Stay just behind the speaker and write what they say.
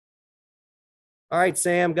All right,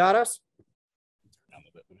 Sam, got us?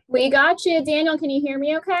 We got you. Daniel, can you hear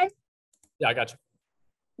me okay? Yeah, I got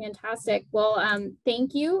you. Fantastic. Well,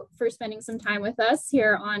 thank you for spending some time with us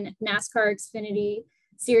here on NASCAR Xfinity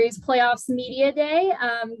Series Playoffs Media Day.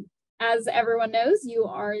 As everyone knows, you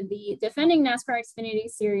are the defending NASCAR Xfinity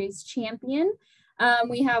Series champion.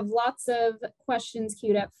 We have lots of questions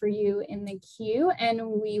queued up for you in the queue, and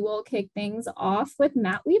we will kick things off with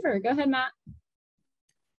Matt Weaver. Go ahead, Matt.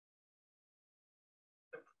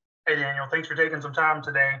 Hey, Daniel. Thanks for taking some time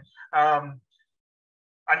today.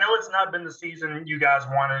 I know it's not been the season you guys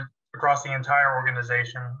wanted across the entire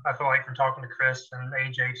organization. I feel like from talking to Chris and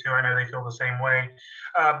AJ too, I know they feel the same way.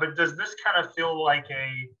 But does this kind of feel like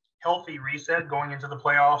a healthy reset going into the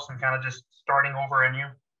playoffs and kind of just starting over anew?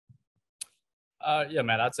 Yeah,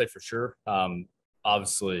 Matt, I'd say for sure.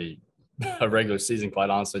 Obviously, a regular season,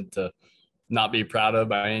 quite honestly, to not be proud of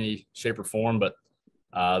by any shape or form. But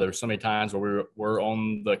there were so many times where we're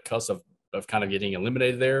on the cusp of kind of getting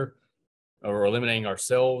eliminated there, or eliminating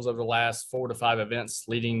ourselves over the last 4 to 5 events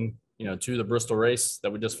leading, to the Bristol race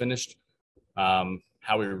that we just finished.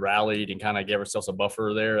 How we rallied and kind of gave ourselves a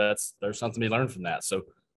buffer there. There's something to be learned from that. So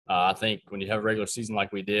I think when you have a regular season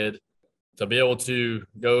like we did, to be able to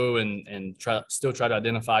go and still try to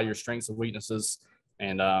identify your strengths and weaknesses,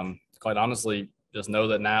 and quite honestly, just know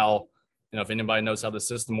that now, if anybody knows how the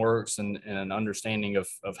system works and an understanding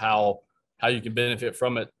of how you can benefit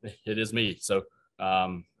from it, it is me. So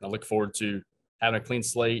I look forward to having a clean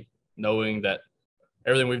slate, knowing that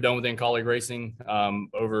everything we've done within colleague racing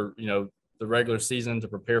over, the regular season to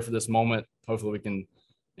prepare for this moment, hopefully we can,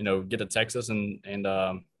 get to Texas and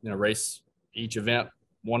race each event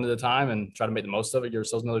one at a time and try to make the most of it, give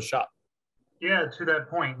ourselves another shot. Yeah, to that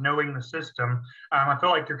point, knowing the system, I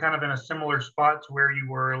feel like you're kind of in a similar spot to where you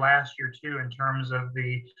were last year too, in terms of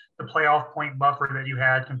the playoff point buffer that you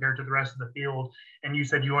had compared to the rest of the field. And you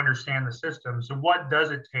said you understand the system. So what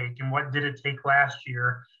does it take, and what did it take last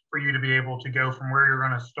year for you to be able to go from where you're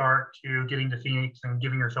going to start to getting to Phoenix and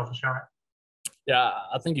giving yourself a shot? Yeah,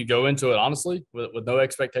 I think you go into it honestly with no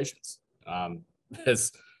expectations.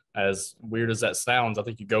 As weird as that sounds, I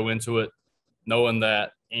think you go into it knowing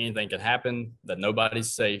that anything can happen, that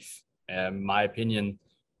nobody's safe. And in my opinion,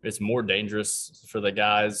 it's more dangerous for the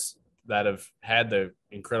guys that have had the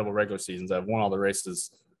incredible regular seasons, that have won all the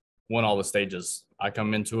races, won all the stages. I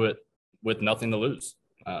come into it with nothing to lose.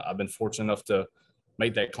 I've been fortunate enough to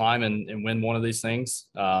make that climb and win one of these things.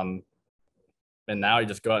 And now you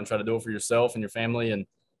just go out and try to do it for yourself and your family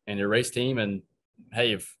and your race team. And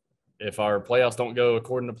hey, if our playoffs don't go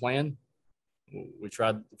according to plan, we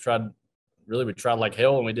tried like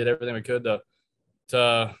hell, and we did everything we could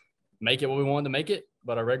to make it what we wanted to make it.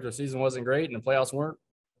 But our regular season wasn't great and the playoffs weren't.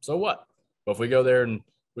 So what? But if we go there and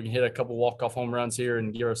we can hit a couple walk-off home runs here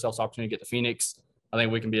and give ourselves the opportunity to get to Phoenix, I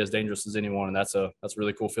think we can be as dangerous as anyone. And that's a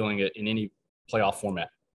really cool feeling in any playoff format.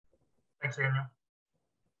 Thanks, Daniel.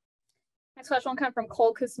 Next question will come from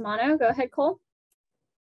Cole Cusmano. Go ahead, Cole.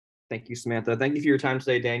 Thank you, Samantha. Thank you for your time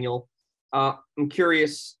today, Daniel. I'm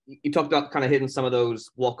curious, you talked about kind of hitting some of those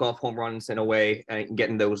walk-off home runs in a way and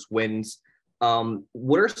getting those wins.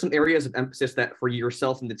 What are some areas of emphasis that for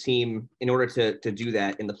yourself and the team in order to do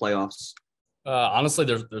that in the playoffs? Honestly,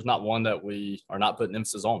 there's not one that we are not putting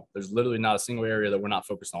emphasis on. There's literally not a single area that we're not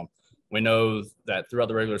focused on. We know that throughout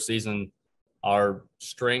the regular season, our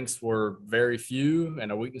strengths were very few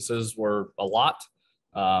and our weaknesses were a lot.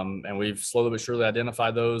 And we've slowly but surely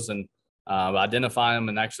identified those, and identifying them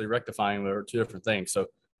and actually rectifying them are two different things. So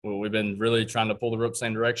we've been really trying to pull the rope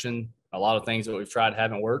same direction. A lot of things that we've tried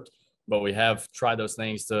haven't worked, but we have tried those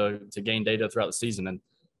things to gain data throughout the season.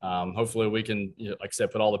 And hopefully we can, like I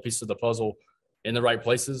said, put all the pieces of the puzzle in the right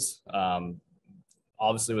places.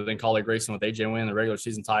 Obviously within colleague racing with AJ winning the regular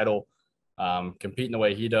season title, competing the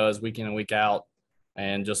way he does week in and week out,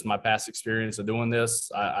 and just my past experience of doing this,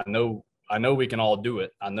 I know we can all do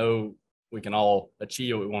it. I know we can all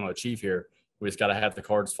achieve what we want to achieve here. We just got to have the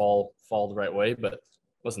cards fall the right way. But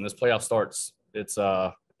listen, this playoff starts. It's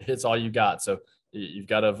all you got. So you've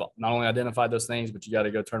got to not only identify those things, but you got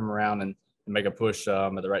to go turn them around and make a push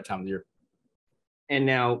at the right time of the year. And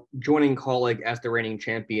now joining colleague as the reigning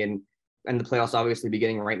champion, and the playoffs obviously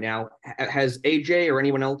beginning right now, has AJ or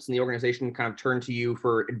anyone else in the organization kind of turned to you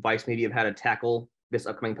for advice maybe of how to tackle this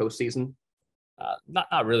upcoming postseason?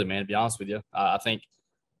 Not really, man, to be honest with you. I think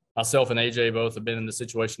myself and AJ both have been in this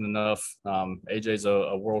situation enough. AJ's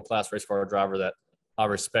a world-class race car driver that I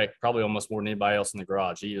respect probably almost more than anybody else in the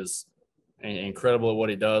garage. He is incredible at what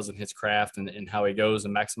he does and his craft and how he goes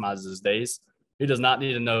and maximizes his days. He does not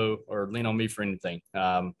need to know or lean on me for anything.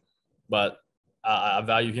 But I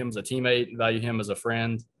value him as a teammate, value him as a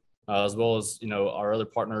friend. as well as, our other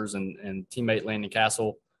partners and teammate Landon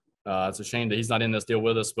Castle. It's a shame that he's not in this deal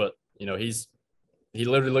with us, but, he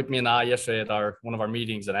literally looked me in the eye yesterday at one of our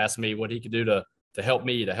meetings and asked me what he could do to help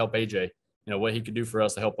me, to help AJ, what he could do for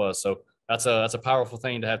us to help us. So that's a powerful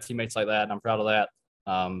thing to have teammates like that. And I'm proud of that.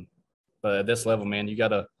 But at this level, man, you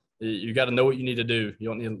gotta know what you need to do. You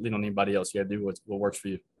don't need to lean on anybody else. You gotta do what works for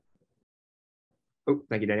you. Oh,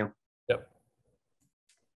 thank you, Daniel. Yep.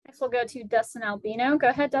 Next, we'll go to Dustin Albino. Go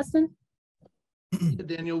ahead, Dustin.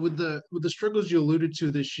 Daniel, with the struggles you alluded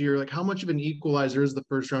to this year, like how much of an equalizer is the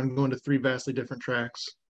first round going to 3 vastly different tracks?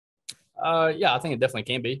 Yeah, I think it definitely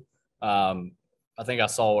can be. I think I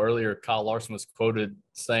saw earlier Kyle Larson was quoted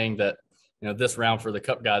saying that, this round for the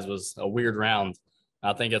Cup guys was a weird round.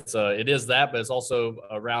 I think it is that, but it's also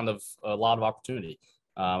a round of a lot of opportunity.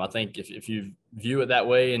 I think if you view it that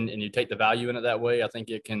way and you take the value in it that way, I think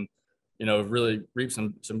it can, really reap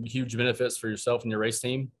some huge benefits for yourself and your race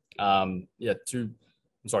team. 3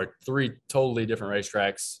 totally different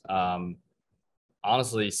racetracks.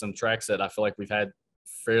 Honestly, some tracks that I feel like we've had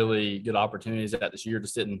fairly good opportunities at this year,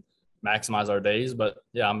 just didn't maximize our days. But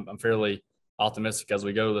yeah, I'm fairly optimistic as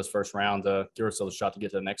we go this first round to give ourselves a shot to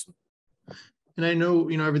get to the next one. And I know,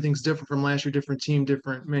 everything's different from last year, different team,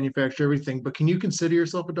 different manufacturer, everything, but can you consider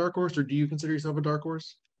yourself a dark horse, or do you consider yourself a dark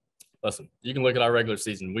horse? Listen, you can look at our regular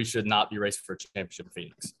season. We should not be racing for a championship in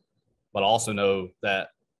Phoenix, but I also know that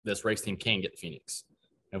this race team can get to Phoenix.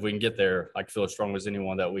 And if we can get there, I feel as strong as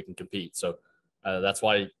anyone that we can compete. So that's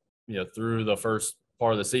why, through the first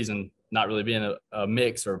part of the season, not really being a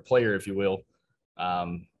mix or a player, if you will.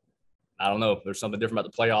 I don't know. There's something different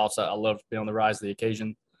about the playoffs. I love being on the rise of the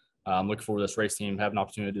occasion. I'm looking forward to this race team having an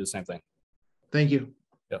opportunity to do the same thing. Thank you.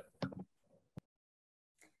 Yep.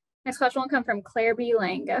 Next question will come from Claire B.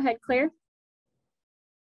 Lang. Go ahead, Claire.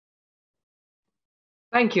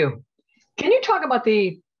 Thank you. Can you talk about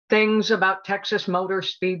the things about Texas Motor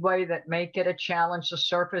Speedway that make it a challenge, the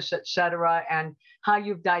surface, et cetera, and how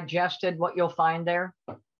you've digested what you'll find there?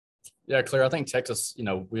 Yeah, Claire, I think Texas,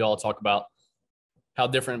 we all talk about how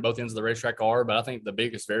different both ends of the racetrack are, but I think the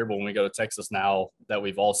biggest variable when we go to Texas now that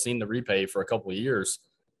we've all seen the repay for a couple of years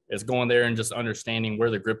is going there and just understanding where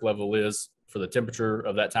the grip level is for the temperature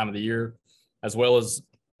of that time of the year, as well as,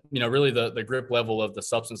 really the grip level of the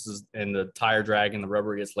substances and the tire drag and the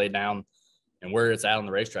rubber gets laid down and where it's at on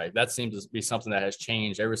the racetrack. That seems to be something that has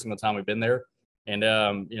changed every single time we've been there. And,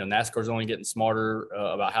 NASCAR's only getting smarter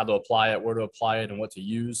about how to apply it, where to apply it, and what to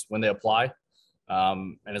use when they apply.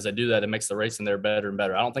 And as they do that, it makes the racing there better and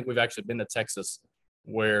better. I don't think we've actually been to Texas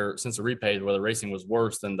since the repay, where the racing was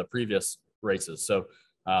worse than the previous races. So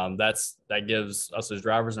that gives us as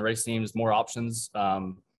drivers and race teams more options.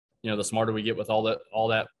 The smarter we get with all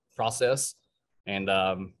that process. And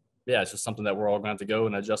it's just something that we're all going to have to go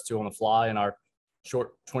and adjust to on the fly in our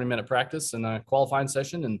short 20-minute practice and a qualifying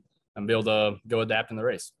session and be able to go adapt in the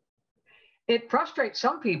race. It frustrates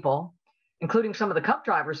some people, including some of the Cup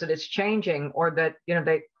drivers, that it's changing or that,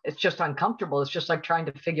 it's just uncomfortable. It's just like trying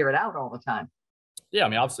to figure it out all the time. Yeah, I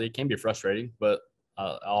mean, obviously it can be frustrating, but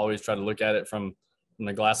I always try to look at it from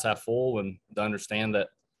the glass half full and to understand that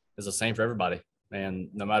it's the same for everybody. And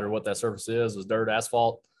no matter what that surface is dirt,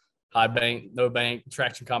 asphalt, high bank, no bank,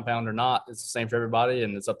 traction compound or not, it's the same for everybody.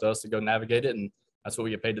 And it's up to us to go navigate it. And that's what we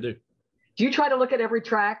get paid to do. Do you try to look at every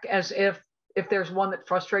track as if there's one that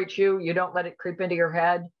frustrates you, you don't let it creep into your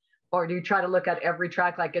head? Or do you try to look at every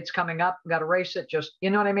track like it's coming up, got to race it, just, you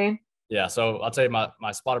know what I mean? Yeah. So I'll tell you,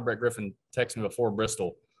 my spotter, Brett Griffin, texted me before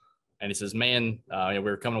Bristol. And he says, man, we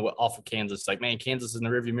were coming off of Kansas. Like, man, Kansas is in the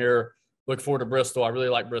rearview mirror. Look forward to Bristol. I really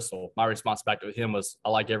like Bristol. My response back to him was, I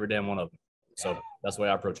like every damn one of them. So that's the way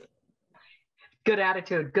I approach it. Good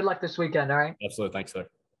attitude. Good luck this weekend. All right. Absolutely. Thanks, sir.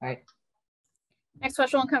 All right. Next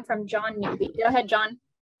question will come from John Newby. Go ahead, John.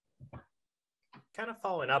 Kind of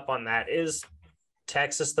following up on that, is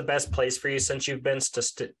Texas the best place for you since you've been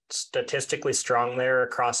statistically strong there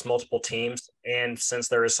across multiple teams, and since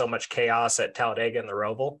there is so much chaos at Talladega and the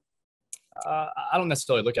Roval? I don't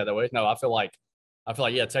necessarily look at it that way. No, I feel like,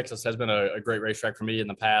 yeah, Texas has been a great racetrack for me in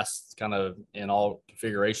the past, kind of in all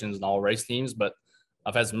configurations and all race teams, but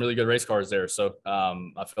I've had some really good race cars there. So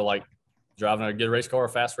I feel like driving a good race car, a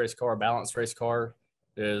fast race car, a balanced race car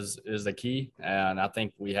is the key. And I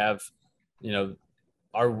think we have,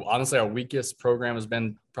 our weakest program has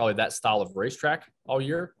been probably that style of racetrack all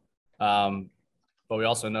year. But we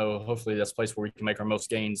also know hopefully that's a place where we can make our most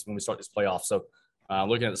gains when we start this playoff. So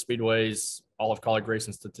looking at the speedways, all of college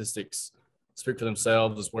racing statistics speak for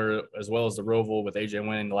themselves, as well as the Roval with AJ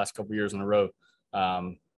winning the last couple of years in a row.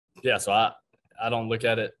 So I don't look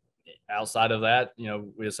at it outside of that.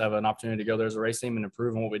 We just have an opportunity to go there as a race team and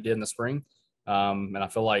improve on what we did in the spring. And I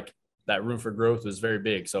feel like that room for growth is very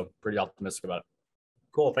big. So pretty optimistic about it.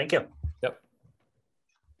 Cool. Thank you. Yep.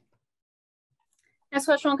 Next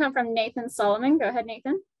question will come from Nathan Solomon. Go ahead,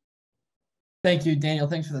 Nathan. Thank you, Daniel.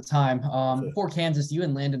 Thanks for the time. Before Kansas, you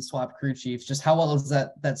and Landon swapped crew chiefs. Just how well is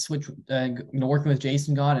that switch, working with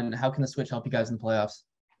Jason gone, and how can the switch help you guys in the playoffs?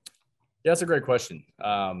 Yeah, that's a great question.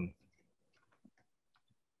 Trying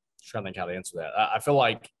to think how to answer that. I feel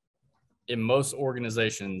like in most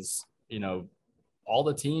organizations, all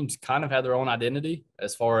the teams kind of have their own identity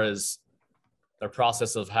as far as their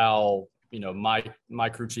process of how, my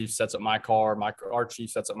crew chief sets up my car, our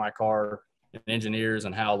chief sets up my car, and engineers,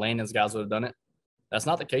 and how Landon's guys would have done it. That's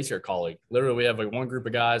not the case here at Colleague. Literally, we have one group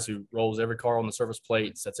of guys who rolls every car on the surface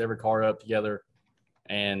plate, sets every car up together,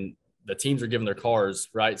 and the teams are given their cars,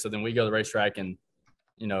 right? So then we go to the racetrack and,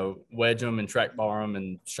 wedge them and track bar them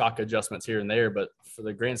and shock adjustments here and there. But for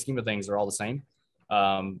the grand scheme of things, they're all the same.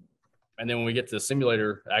 And then when we get to the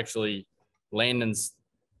simulator, actually Landon's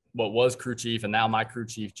what was crew chief and now my crew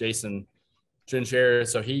chief, Jason Chinchera.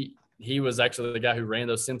 So he was actually the guy who ran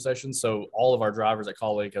those sim sessions. So all of our drivers at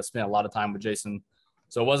Colleague have spent a lot of time with Jason.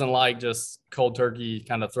 So it wasn't like just cold turkey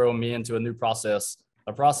kind of throwing me into a new process.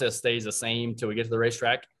 The process stays the same till we get to the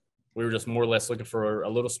racetrack. We were just more or less looking for a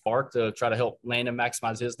little spark to try to help Landon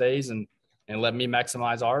maximize his days and let me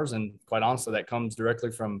maximize ours. And quite honestly, that comes directly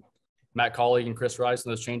from Matt Colleague and Chris Rice,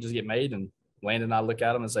 and those changes get made. And Landon and I look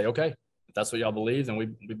at them and say, okay, if that's what y'all believe, then we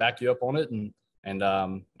back you up on it. And I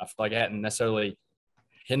feel like it hadn't necessarily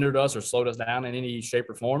hindered us or slowed us down in any shape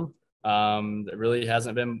or form. It really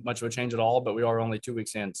hasn't been much of a change at all, but we are only 2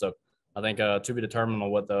 weeks in. So I think to be determined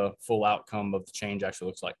on what the full outcome of the change actually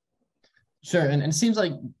looks like. Sure. And it seems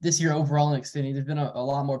like this year overall in Xfinity, there's been a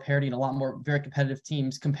lot more parity and a lot more very competitive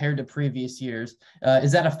teams compared to previous years.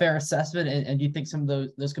 Is that a fair assessment? And do you think some of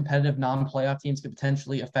those competitive non-playoff teams could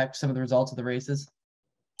potentially affect some of the results of the races?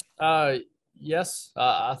 Yes.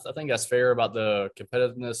 I think that's fair about the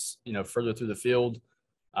competitiveness, further through the field.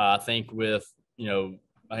 I think with, I think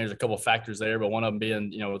there's a couple of factors there, but one of them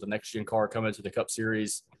being, with the next gen car coming to the Cup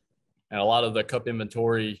Series and a lot of the Cup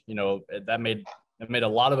inventory, that made a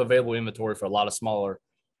lot of available inventory for a lot of smaller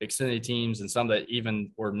Xfinity teams and some that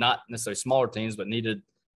even were not necessarily smaller teams, but needed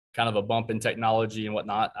kind of a bump in technology and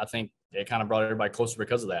whatnot. I think it kind of brought everybody closer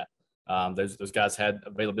because of that. Those guys had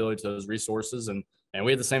availability to those resources and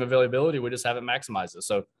we had the same availability. We just haven't maximized it.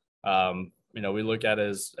 So, we look at it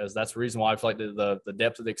as that's the reason why I feel like the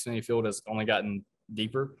depth of the Xfinity field has only gotten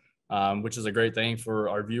deeper, which is a great thing for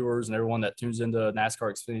our viewers and everyone that tunes into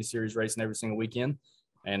NASCAR Xfinity Series racing every single weekend.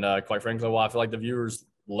 And quite frankly, I feel like the viewers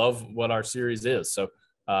love what our series is. So,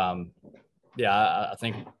 I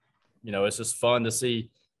think, it's just fun to see,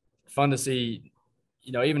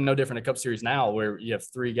 even no different in Cup Series now where you have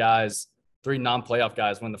three non-playoff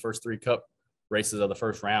guys win the first 3 Cup races of the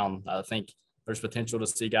first round. I think there's potential to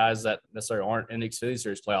see guys that necessarily aren't in the Xfinity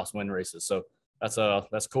Series playoffs win races. So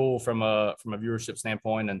that's cool from a viewership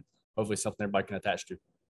standpoint and hopefully something everybody can attach to.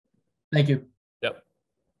 Thank you. Yep.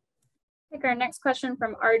 Take our next question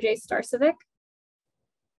from RJ Starcevic.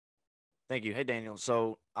 Thank you. Hey, Daniel.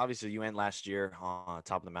 So obviously you went last year on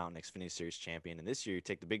top of the mountain Xfinity Series champion, and this year you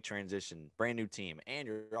take the big transition, brand new team, and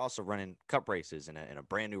you're also running Cup races in a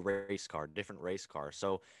brand new race car, different race car.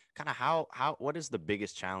 So kind of what is the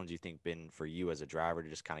biggest challenge you think been for you as a driver to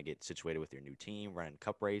just kind of get situated with your new team, running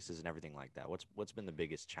Cup races and everything like that? What's been the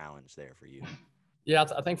biggest challenge there for you? Yeah,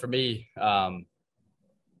 I think for me,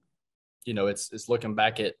 it's looking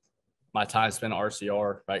back at my time spent at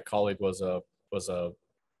RCR, right? Colleague was a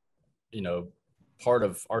part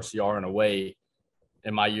of RCR in a way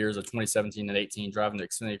in my years of 2017 and 18, driving the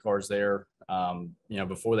Xfinity cars there,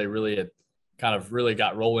 before they really had kind of really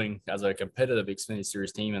got rolling as a competitive Xfinity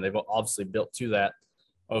Series team. And they've obviously built to that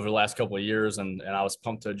over the last couple of years. And I was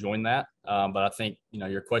pumped to join that. But I think,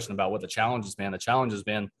 your question about what the challenge has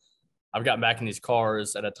been, I've gotten back in these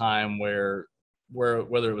cars at a time where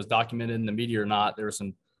whether it was documented in the media or not, there were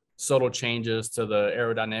some subtle changes to the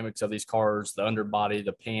aerodynamics of these cars, the underbody,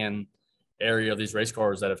 the pan area of these race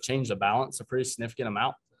cars that have changed the balance a pretty significant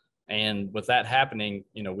amount. And with that happening,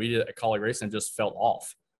 we at Colleague Racing just felt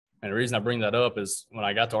off. And the reason I bring that up is when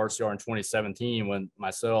I got to RCR in 2017, when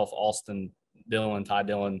myself, Austin Dillon, Ty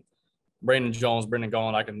Dillon, Brandon Jones, Brendan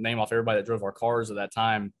Gaughan, I can name off everybody that drove our cars at that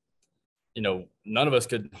time, none of us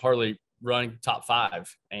could hardly run top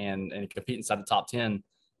 5 and compete inside the top 10.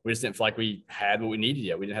 We just didn't feel like we had what we needed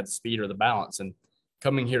yet. We didn't have the speed or the balance. And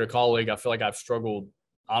coming here to Colleague, I feel like I've struggled,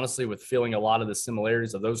 honestly, with feeling a lot of the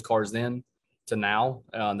similarities of those cars then to now.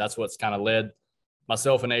 That's what's kind of led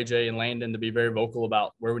myself and AJ and Landon to be very vocal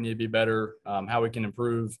about where we need to be better, how we can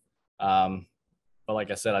improve. But like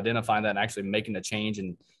I said, identifying that and actually making a change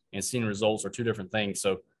and and seeing results are two different things.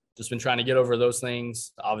 So just been trying to get over those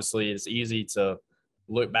things. Obviously, it's easy to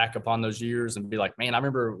look back upon those years and be like, man, I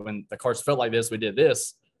remember when the carts felt like this, we did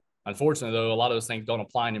this. Unfortunately, though, a lot of those things don't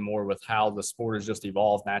apply anymore with how the sport has just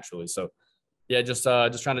evolved naturally. So, yeah, just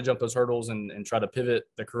trying to jump those hurdles and try to pivot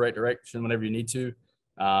the correct direction whenever you need to.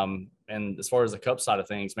 And as far as the cup side of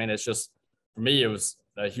things, man, it's just, for me, it was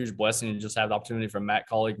a huge blessing to just have the opportunity from Matt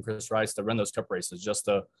Colleague and Chris Rice to run those cup races, just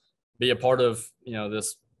to be a part of,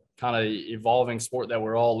 this kind of evolving sport that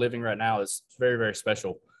we're all living right now. Is very, very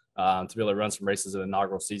special to be able to run some races in the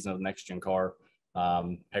inaugural season of the next gen car.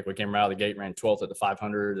 Heck, we came right out of the gate, ran 12th at the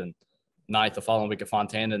 500 and 9th the following week at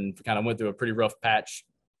Fontana, and kind of went through a pretty rough patch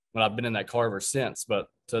when I've been in that car ever since. But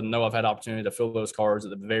to know I've had opportunity to fill those cars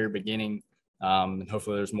at the very beginning, and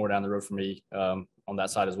hopefully there's more down the road for me on that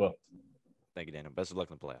side as well. Thank you, Daniel. Best of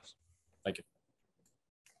luck in the playoffs. Thank you.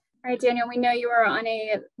 All right, Daniel, we know you are on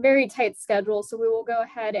a very tight schedule, so we will go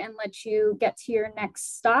ahead and let you get to your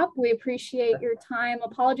next stop. We appreciate your time.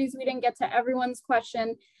 Apologies we didn't get to everyone's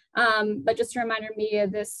question, but just a reminder, media,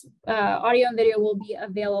 this audio and video will be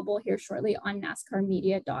available here shortly on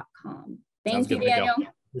NASCARmedia.com. Thank you, Daniel.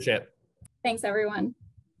 Appreciate it. Thanks, everyone.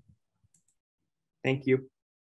 Thank you.